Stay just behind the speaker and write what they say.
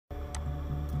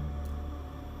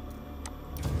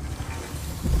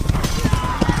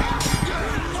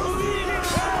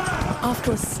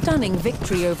After a stunning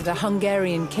victory over the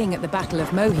Hungarian king at the Battle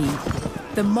of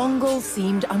Mohi, the Mongols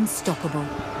seemed unstoppable.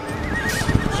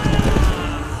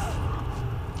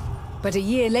 But a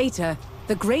year later,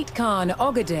 the great Khan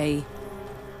Ogadei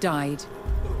died.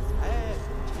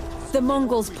 The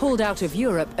Mongols pulled out of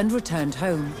Europe and returned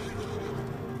home.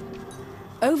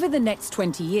 Over the next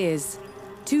 20 years,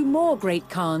 2 more great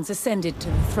Khans ascended to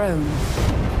the throne.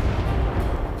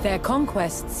 Their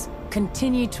conquests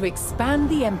continued to expand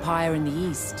the empire in the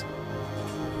east.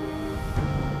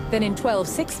 Then in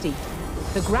 1260,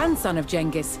 the grandson of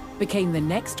Genghis became the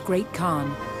next great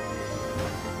Khan.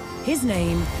 His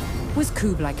name was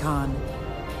Kublai Khan.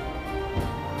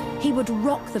 He would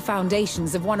rock the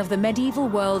foundations of one of the medieval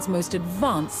world's most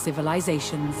advanced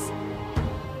civilizations,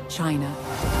 China.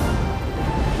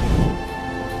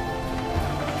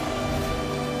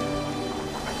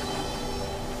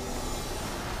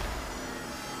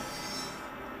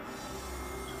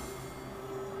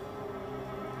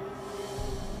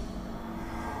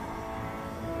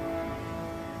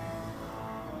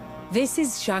 This is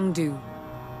Chengdu.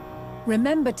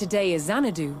 Remembered today as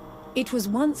Xanadu, it was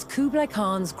once Kublai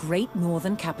Khan's great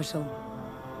northern capital.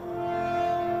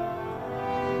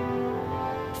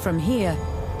 From here,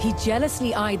 he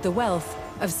jealously eyed the wealth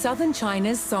of southern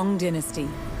China's Song dynasty.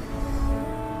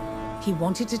 He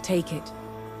wanted to take it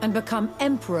and become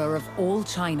emperor of all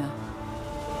China.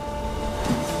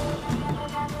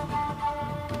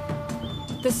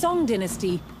 The Song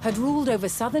dynasty had ruled over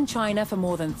southern China for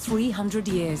more than 300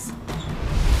 years.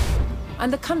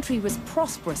 And the country was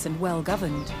prosperous and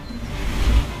well-governed.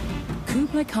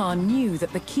 Kublai Khan knew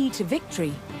that the key to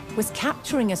victory was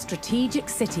capturing a strategic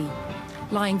city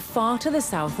lying far to the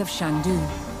south of Chengdu.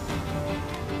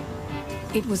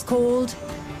 It was called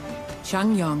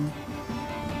Changyang.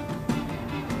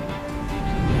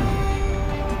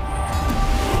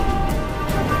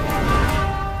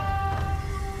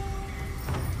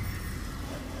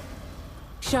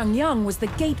 Changyang was the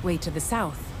gateway to the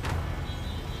south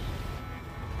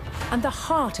and the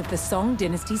heart of the Song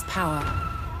dynasty's power.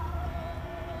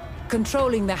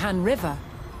 Controlling the Han River,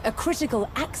 a critical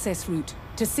access route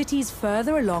to cities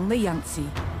further along the Yangtze.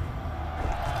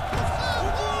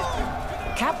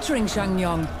 Capturing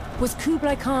Changyang was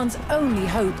Kublai Khan's only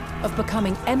hope of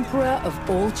becoming emperor of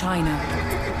all China.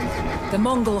 The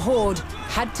Mongol horde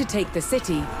had to take the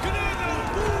city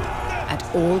at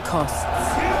all costs.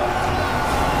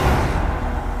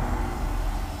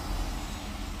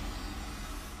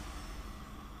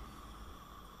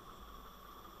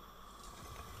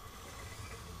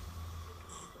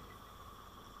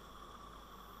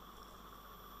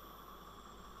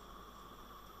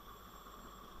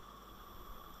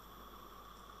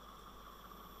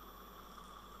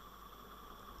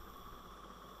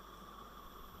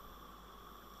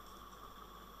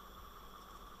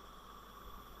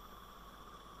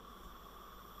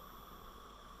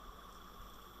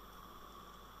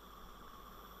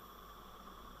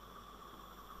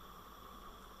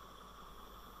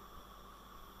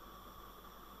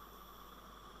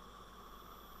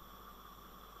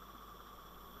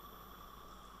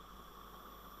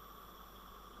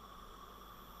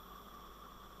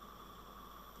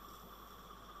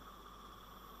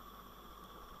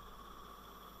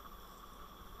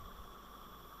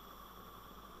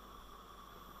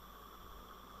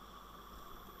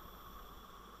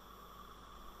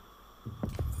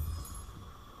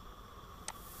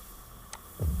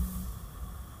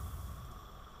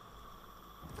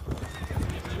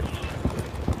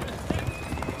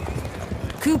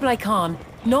 Kublai Khan,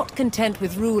 not content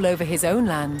with rule over his own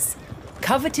lands,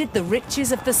 coveted the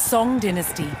riches of the Song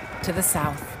dynasty to the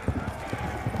south.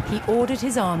 He ordered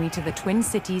his army to the twin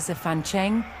cities of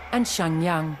Fancheng and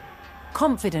Shenyang,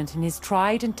 confident in his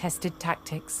tried and tested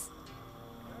tactics.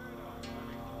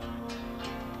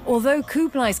 Although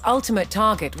Kublai's ultimate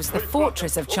target was the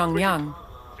fortress of Shenyang,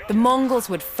 the Mongols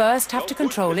would first have to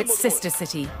control its sister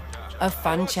city of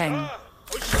Fancheng.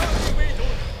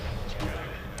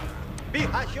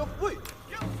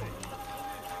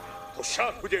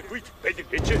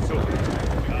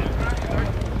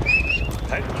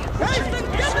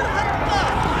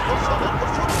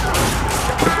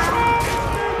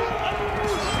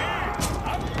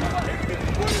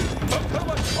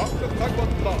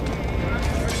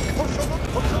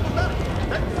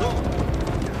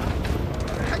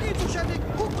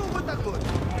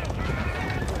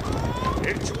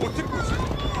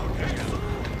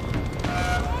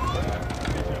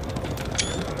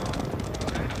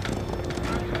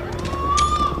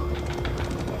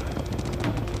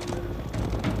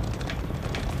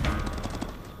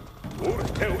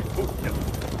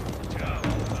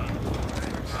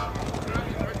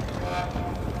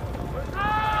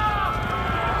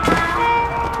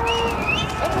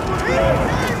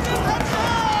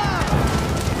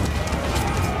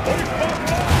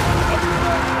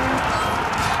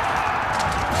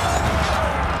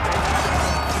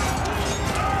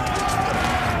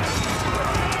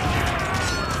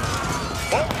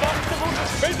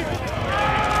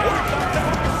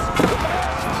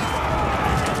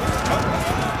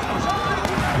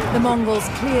 Mongols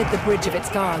cleared the bridge of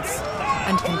its guards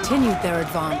and continued their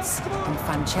advance in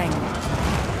Fancheng.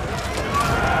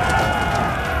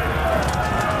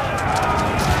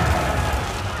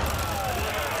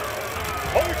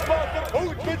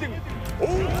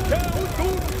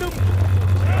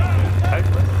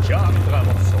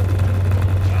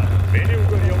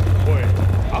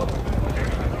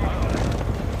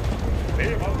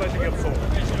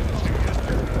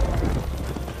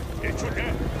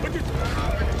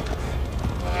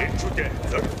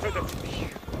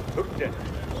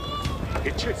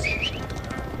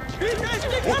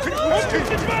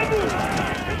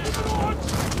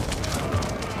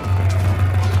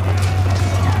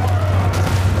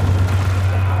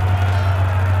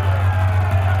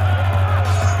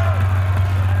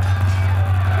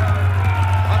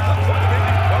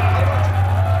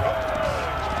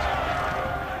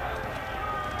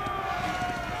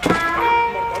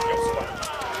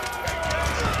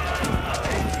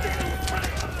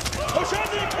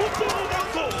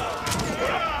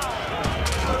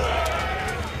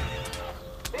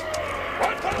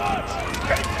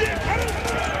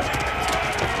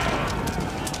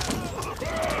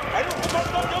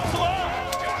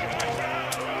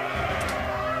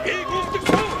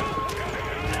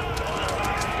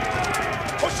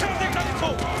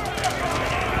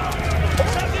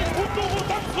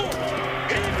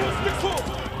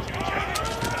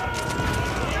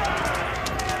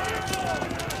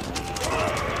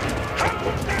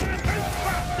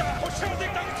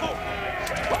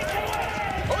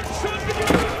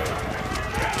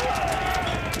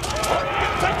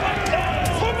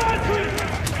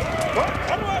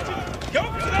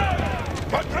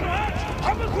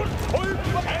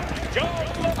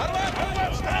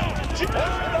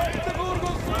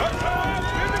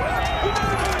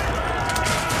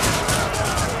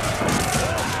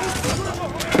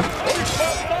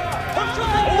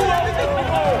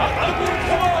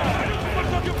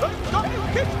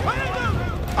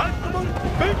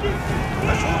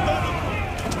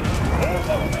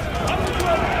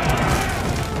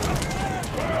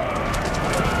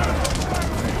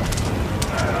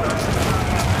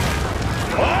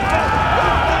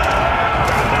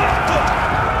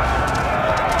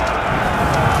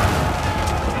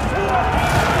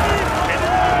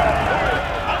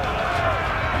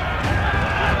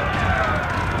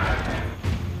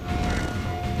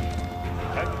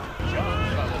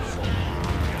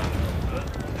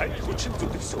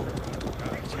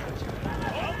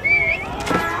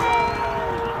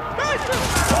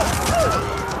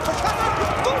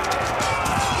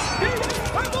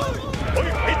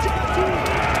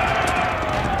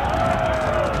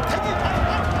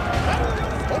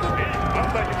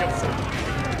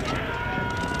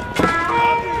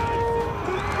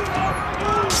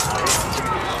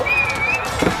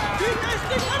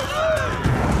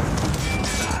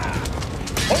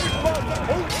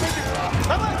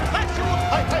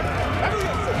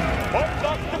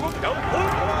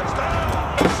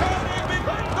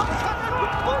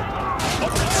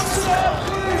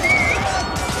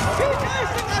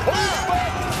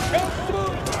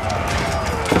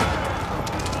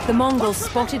 The Mongols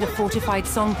spotted a fortified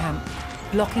Song camp,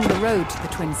 blocking the road to the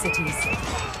twin cities.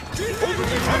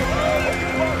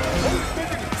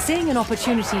 Seeing an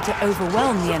opportunity to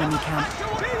overwhelm the enemy camp,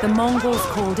 the Mongols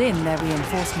called in their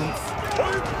reinforcements.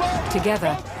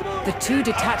 Together, the two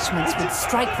detachments would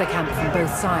strike the camp from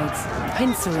both sides,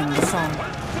 pincering the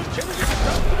Song.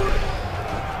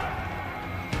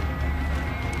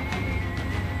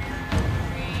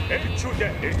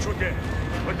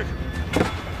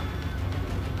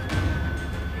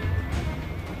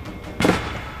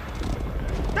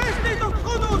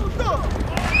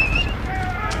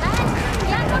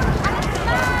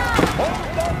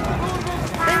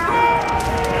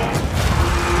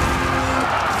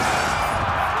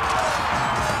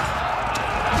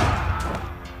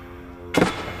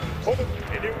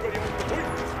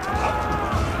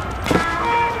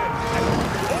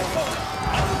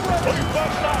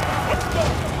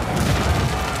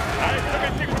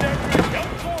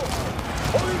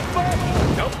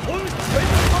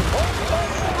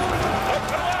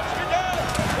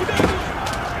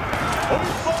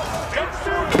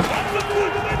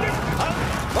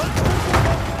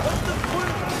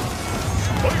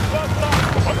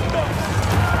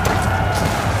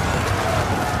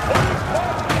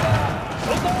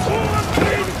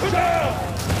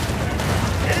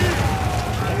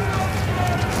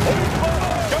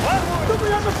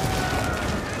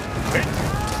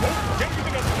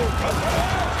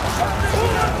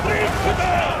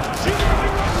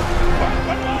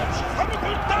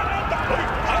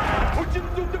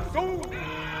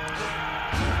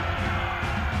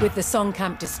 With the Song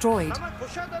camp destroyed,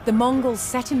 the Mongols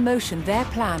set in motion their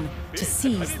plan to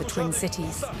seize the twin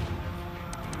cities.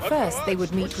 First, they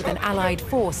would meet with an allied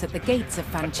force at the gates of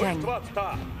Fancheng.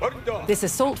 This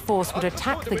assault force would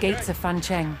attack the gates of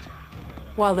Fancheng,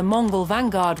 while the Mongol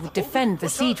vanguard would defend the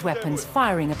siege weapons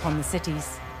firing upon the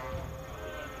cities.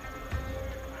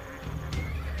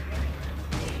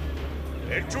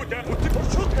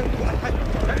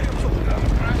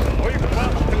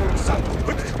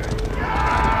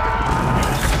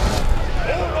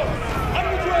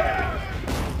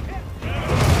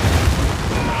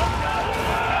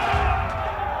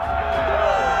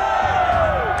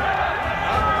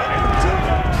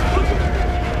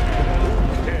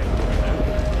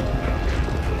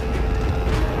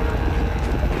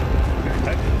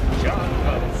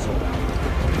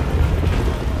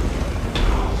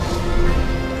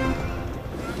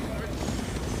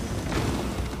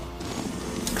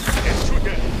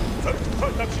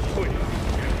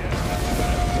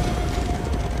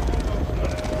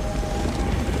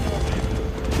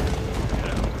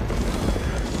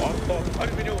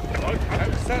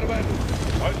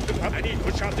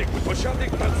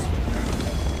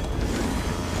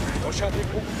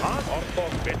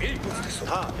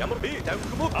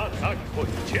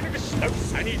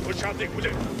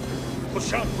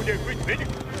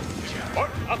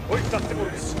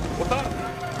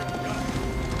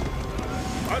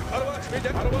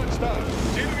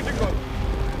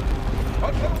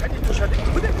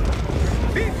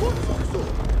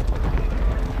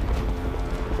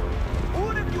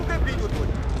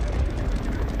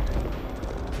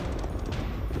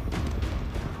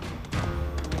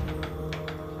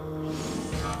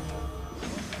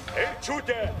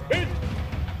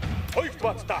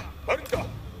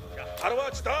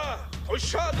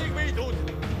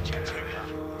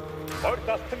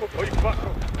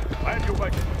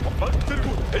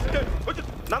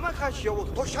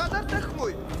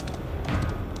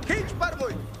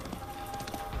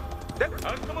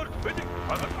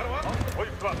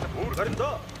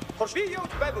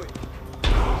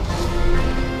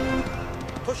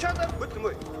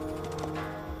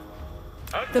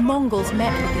 The Mongols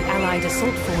met with the Allied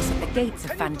assault force at the gates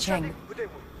of Fancheng.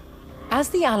 As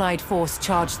the Allied force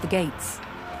charged the gates,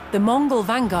 the Mongol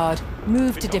vanguard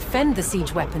moved to defend the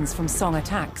siege weapons from Song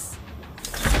attacks.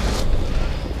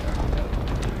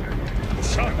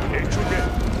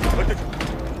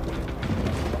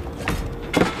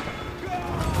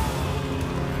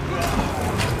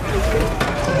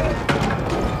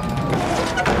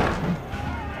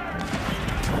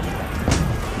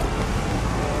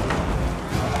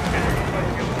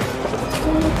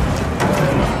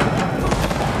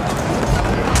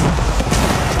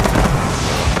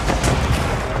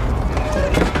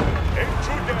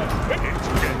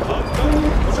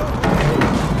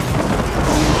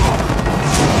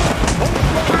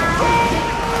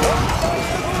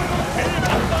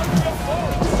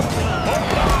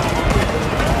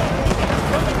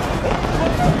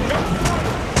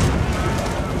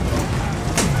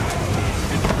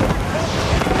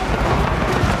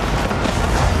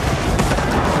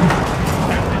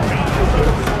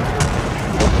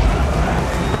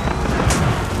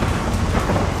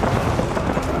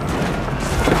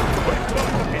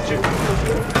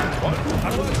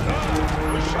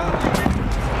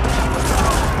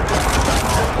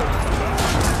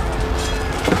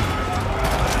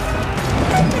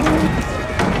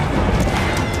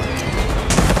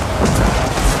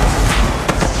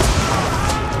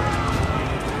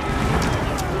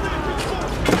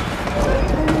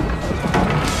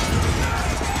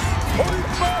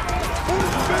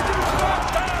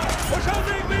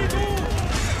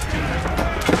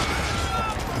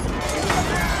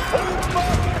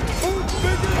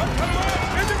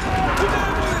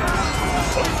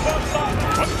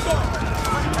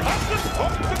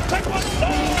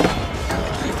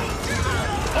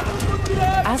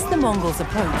 As the Mongols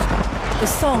approached, the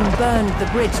Song burned the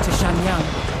bridge to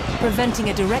Shanyang, preventing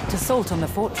a direct assault on the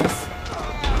fortress.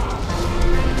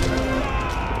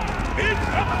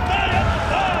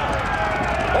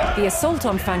 The assault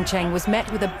on Fancheng was met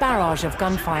with a barrage of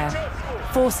gunfire,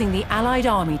 forcing the Allied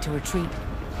army to retreat.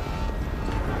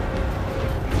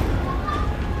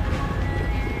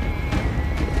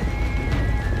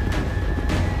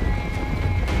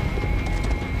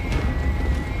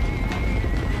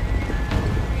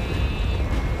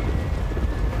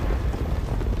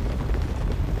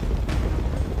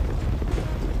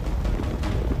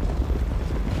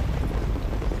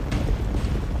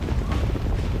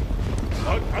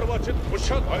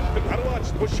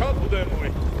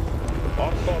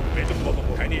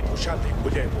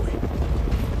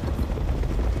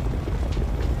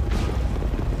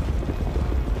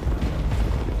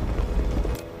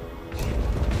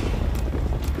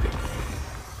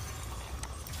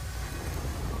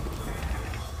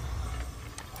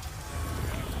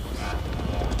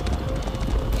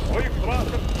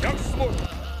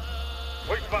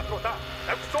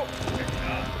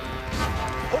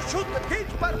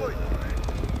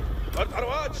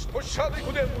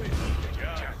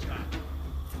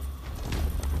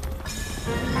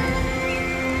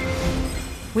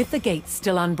 With the gates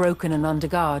still unbroken and under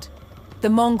guard, the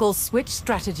Mongols switched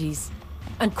strategies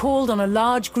and called on a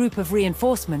large group of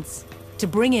reinforcements to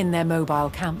bring in their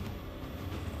mobile camp.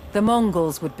 The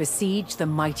Mongols would besiege the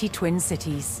mighty twin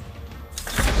cities.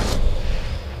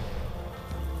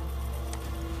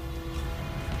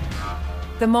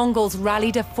 The Mongols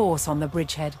rallied a force on the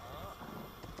bridgehead.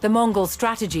 The Mongol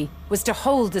strategy was to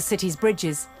hold the city's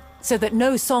bridges so that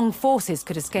no Song forces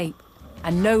could escape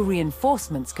and no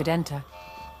reinforcements could enter.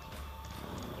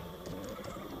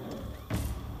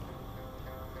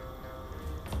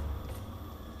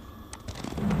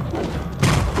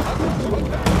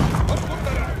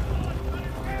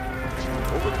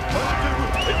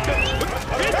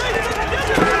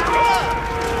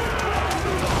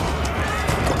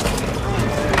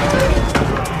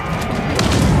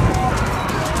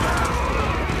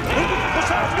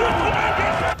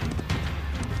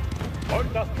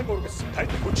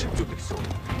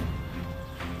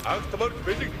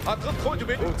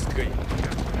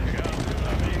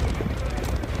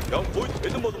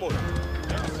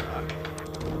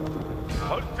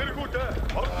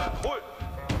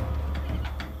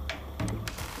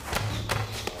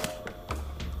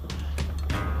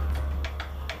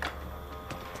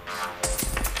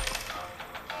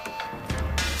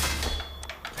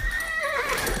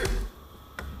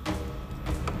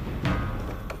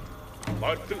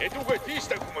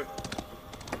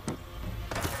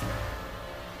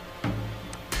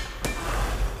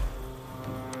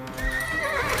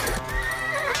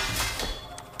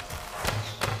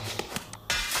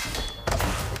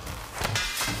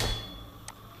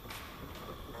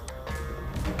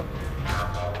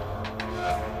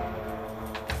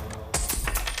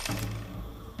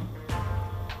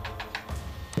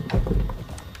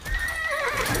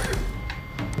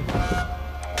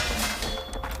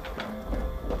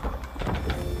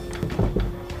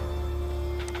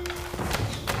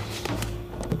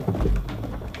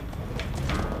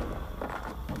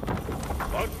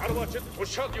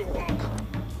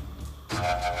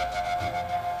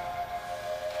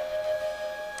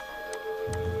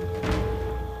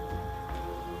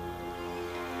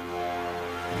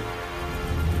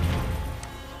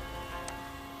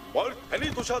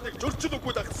 Тушаадыг зөрчил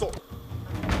үгүй дагсан.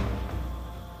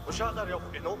 Тушаадаар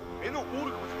явах гинөө. Энэ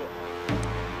үүрэг бүлгөө.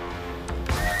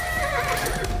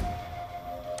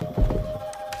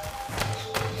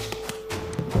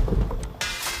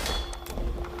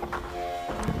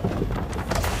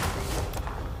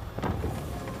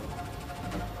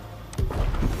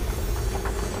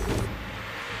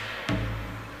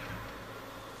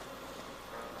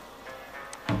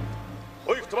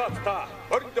 Ойгтваата.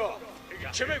 Ордоо.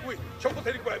 Чимээгүй чухал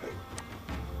хэрэг байна.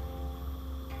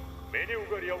 Миний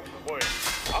үгээр явах бой.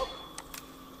 Ав.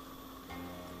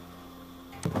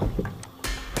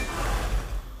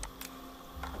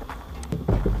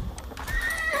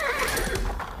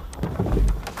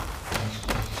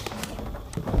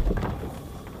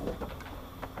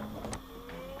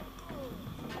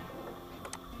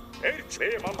 Эрч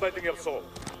мамбайдан явсан.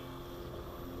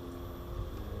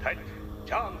 Тань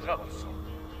чанга болсон.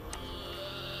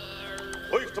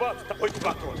 Ойгтваата.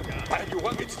 Бараг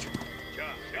юугаа гэж.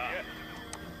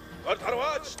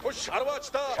 Гарваач, туш харваач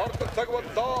та. Шордог цаг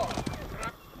боллоо.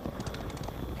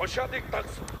 Тушаадыг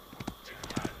дагсан.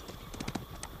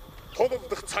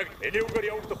 Тодордох цаг миний үгээр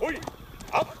явагдах үе.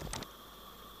 Ав.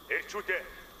 Эрчүүдээ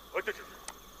өдөр.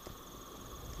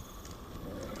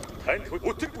 Танд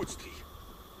өтөр гүйцэтгэе.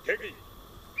 Тэгье.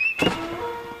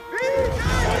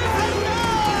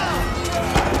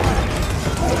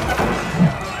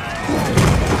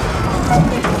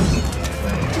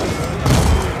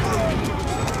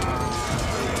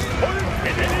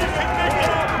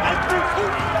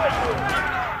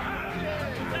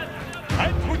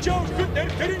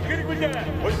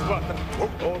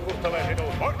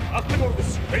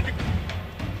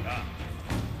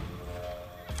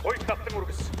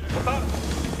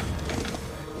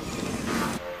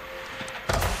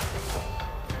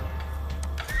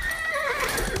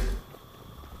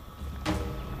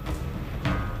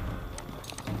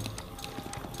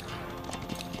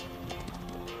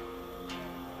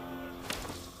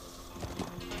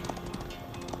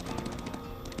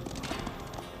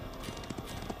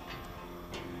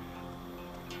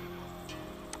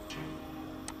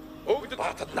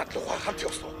 Батад надлуугаар хамт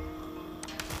явсан.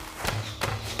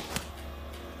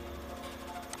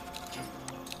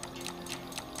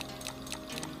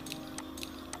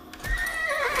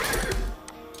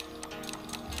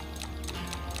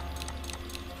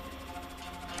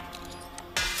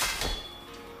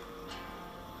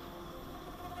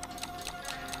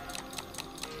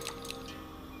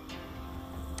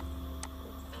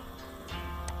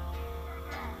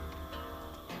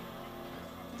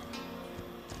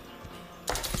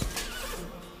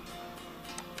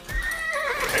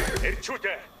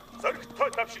 Эрчүүдээ зөрөгтэй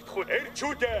давшигдах уу?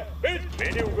 Эрчүүдээ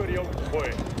миний үгээр явах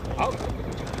уу?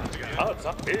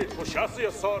 За би тушаас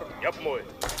ясаар явмаа.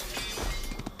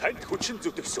 Танд хүчин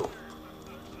зүтгэсэн.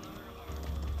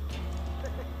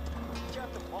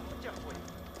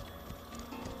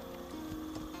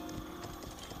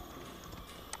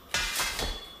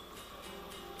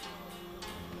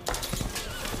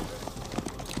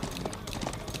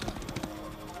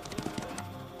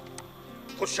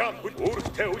 Тушаал хөл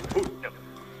өөртөө үлдүүлнэ.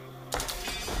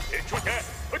 Эрчүүдээ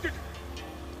өдөрт.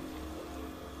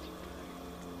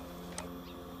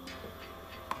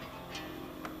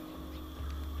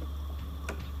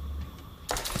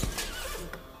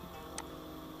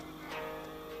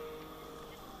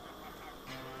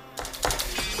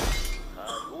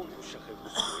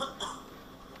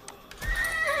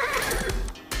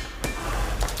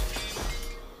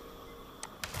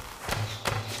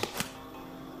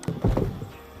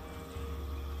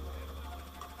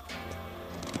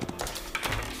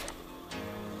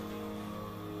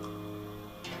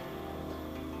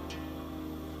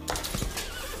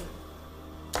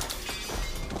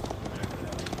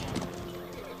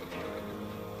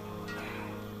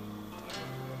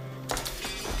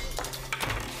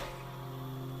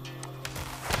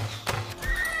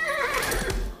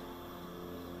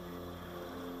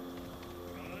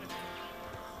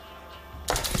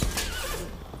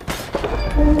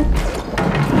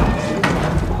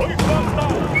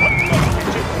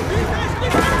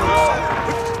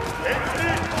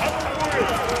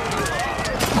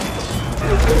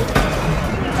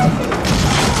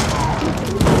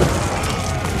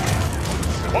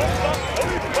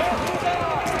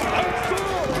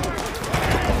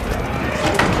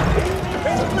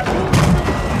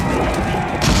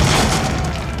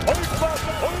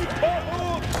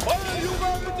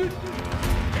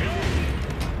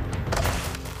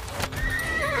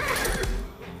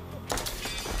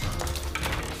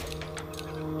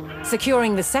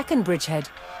 Securing the second bridgehead,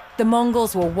 the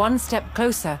Mongols were one step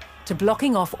closer to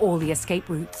blocking off all the escape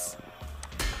routes.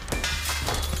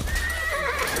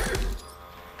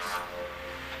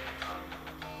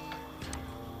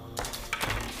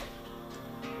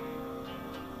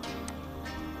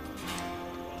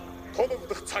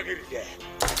 Томогдох цаг ирлээ.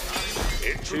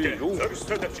 Эрчүүдээ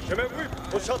зөрөгтэй давчих хэмээгүй.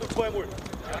 Тушаал өгч баймгүй.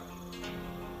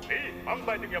 Би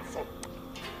мангайдаг явсан.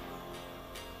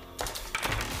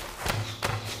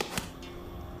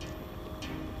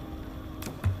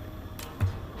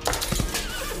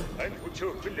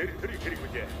 Хүчөөхөн нэр төрийг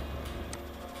хэрэггүй.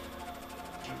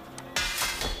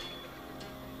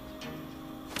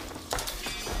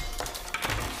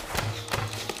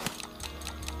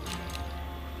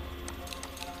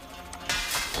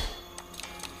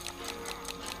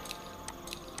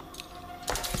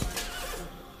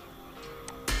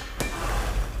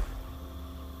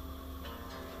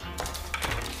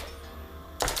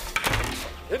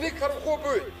 Энийг харахгүй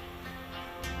буй.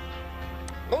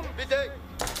 Мөн билээ.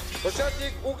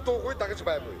 Тушаалыг үг дуугүй дагаж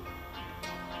баймгүй.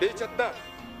 Би чадна.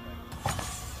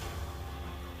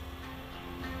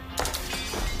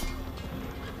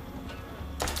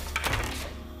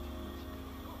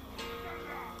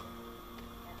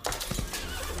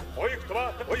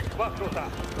 Оёгтваа руута.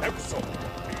 Авсан.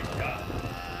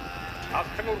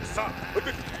 Автан ургасан.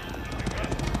 Өдөр.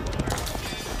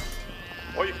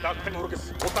 Оёгтваа ургас.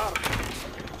 Утаар.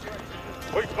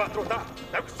 Оёгтваа руута.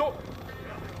 Авсан.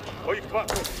 Оёгтваа.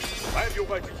 Байр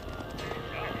юугай.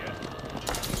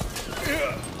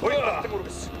 Оёгтваа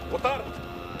ургас. Утаар.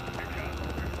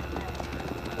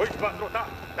 Оёгтваа руута.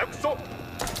 Авсан.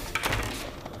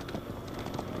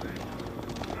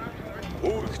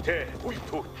 Үүрэгтэй үл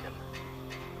түүх.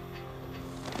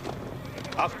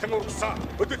 Автан ургасан.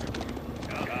 Өдөр.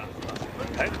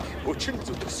 Танд хүчин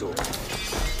зүтгэсэн.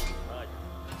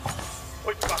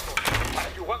 Оёгтваа.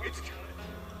 Байр юугай.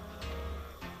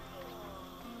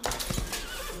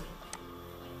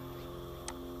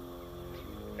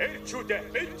 Эрчүүдээ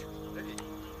бэлд.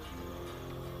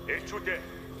 Эрчүүдээ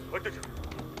өдөр.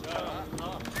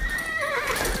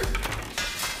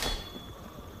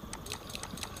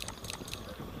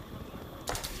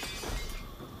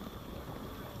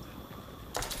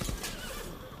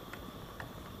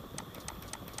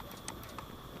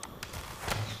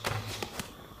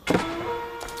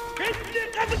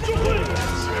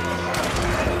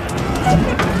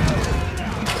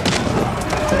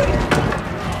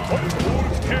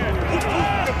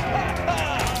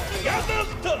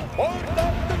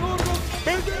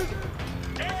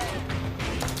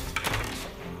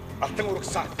 Автан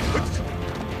ургасан.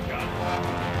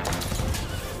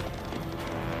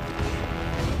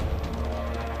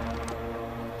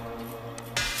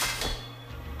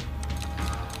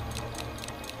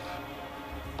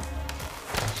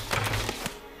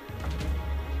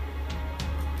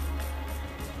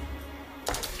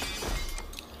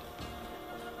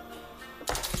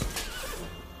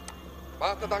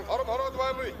 Баатадан ороод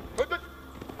баймгүй. Хөдөл.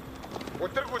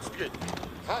 Өдөр гүйцэтгэе.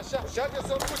 Хаашаа шал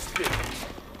ясаар гүйцэтгэе.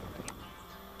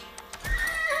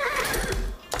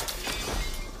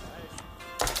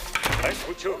 Ай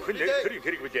хүчөө хүн электрик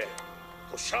хэрэг билээ.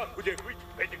 Тушаал хүлээгүй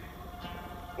байдаг.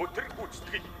 Өдөр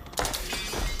гүйцэтгэе.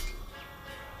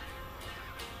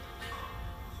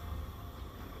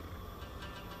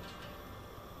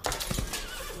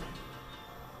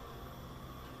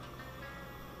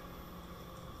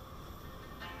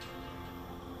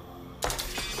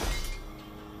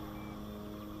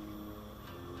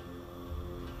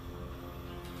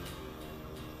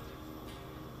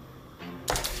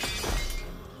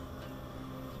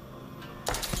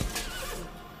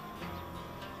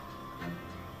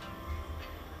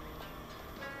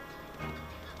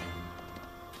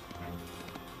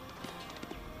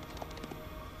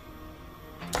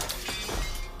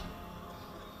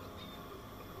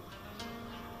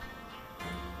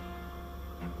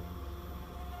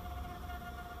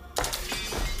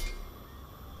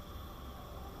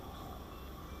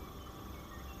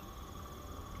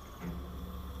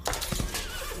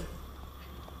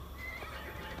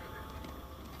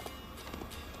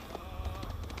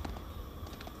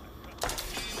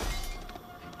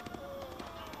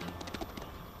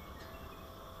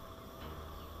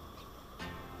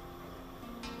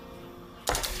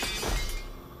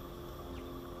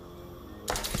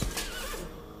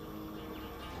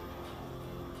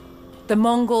 The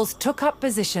Mongols took up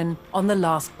position on the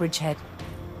last bridgehead.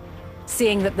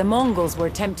 Seeing that the Mongols were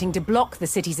attempting to block the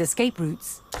city's escape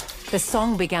routes, the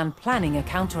Song began planning a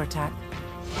counterattack.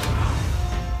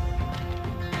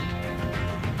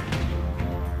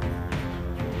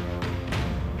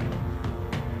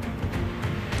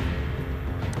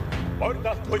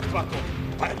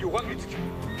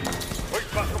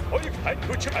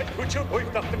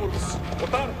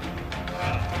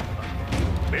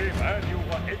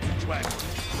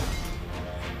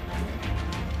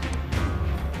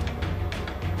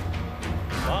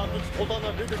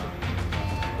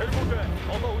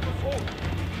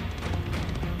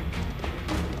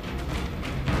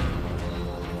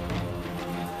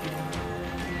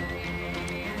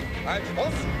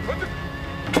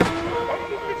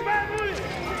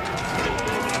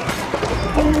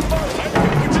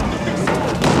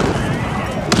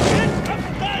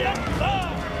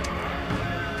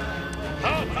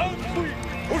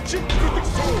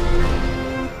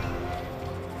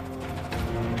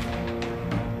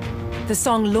 The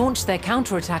Song launched their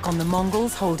counterattack on the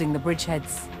Mongols holding the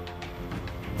bridgeheads.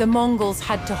 The Mongols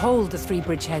had to hold the three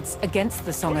bridgeheads against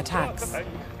the Song attacks.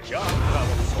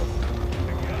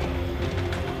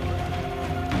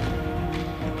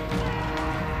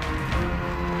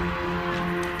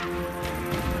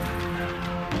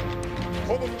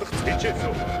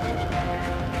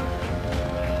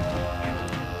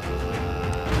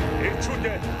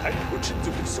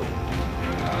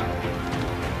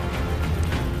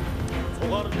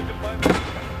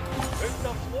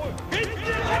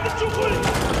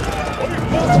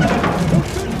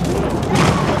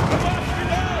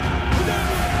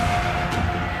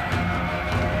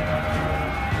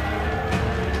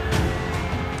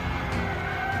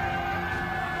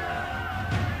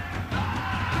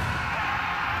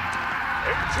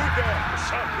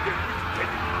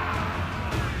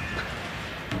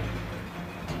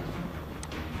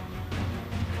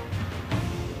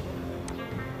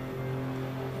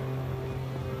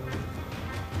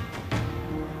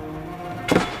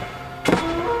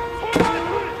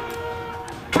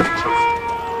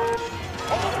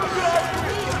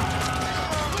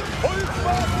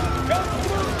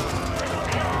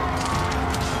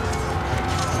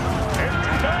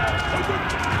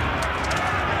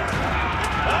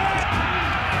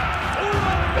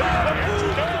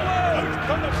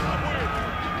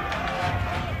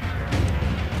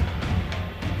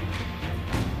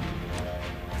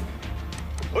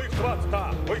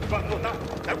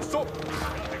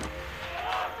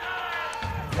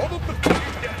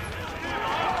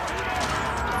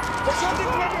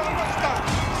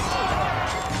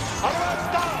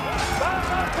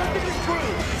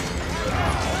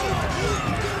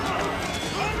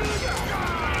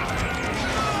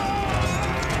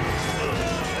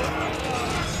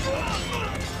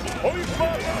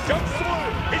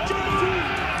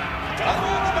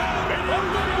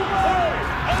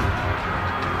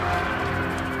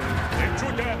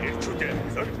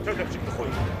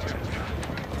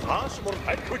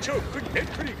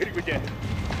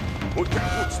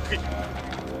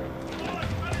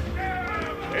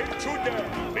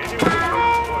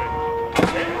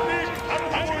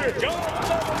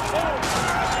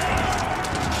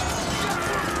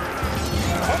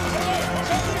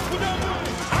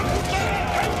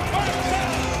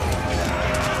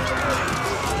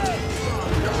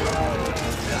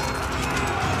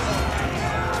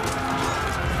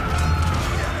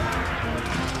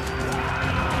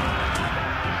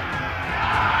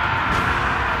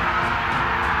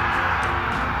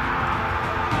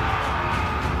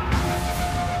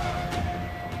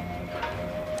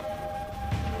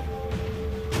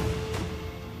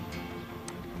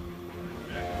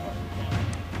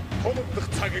 Томогдох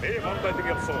цагийг ийм амбайлаг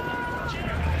явсан.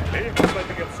 Ийм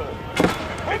амбайлаг явсан.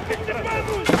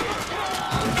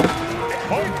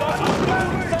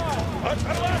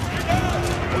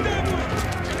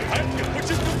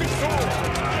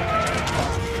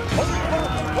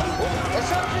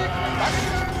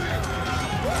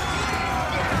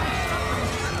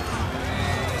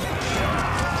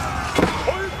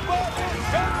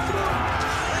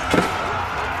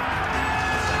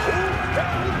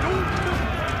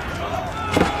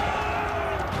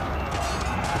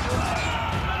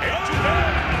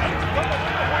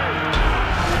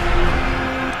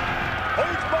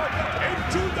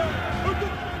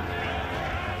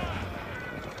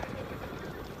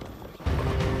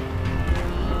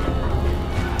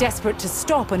 Desperate to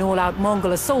stop an all-out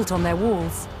Mongol assault on their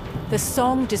walls, the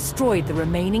Song destroyed the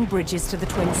remaining bridges to the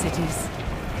Twin Cities.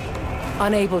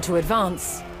 Unable to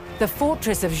advance, the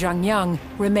fortress of Zhangyang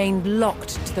remained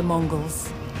locked to the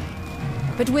Mongols.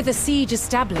 But with the siege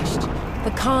established,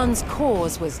 the Khan's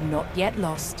cause was not yet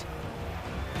lost.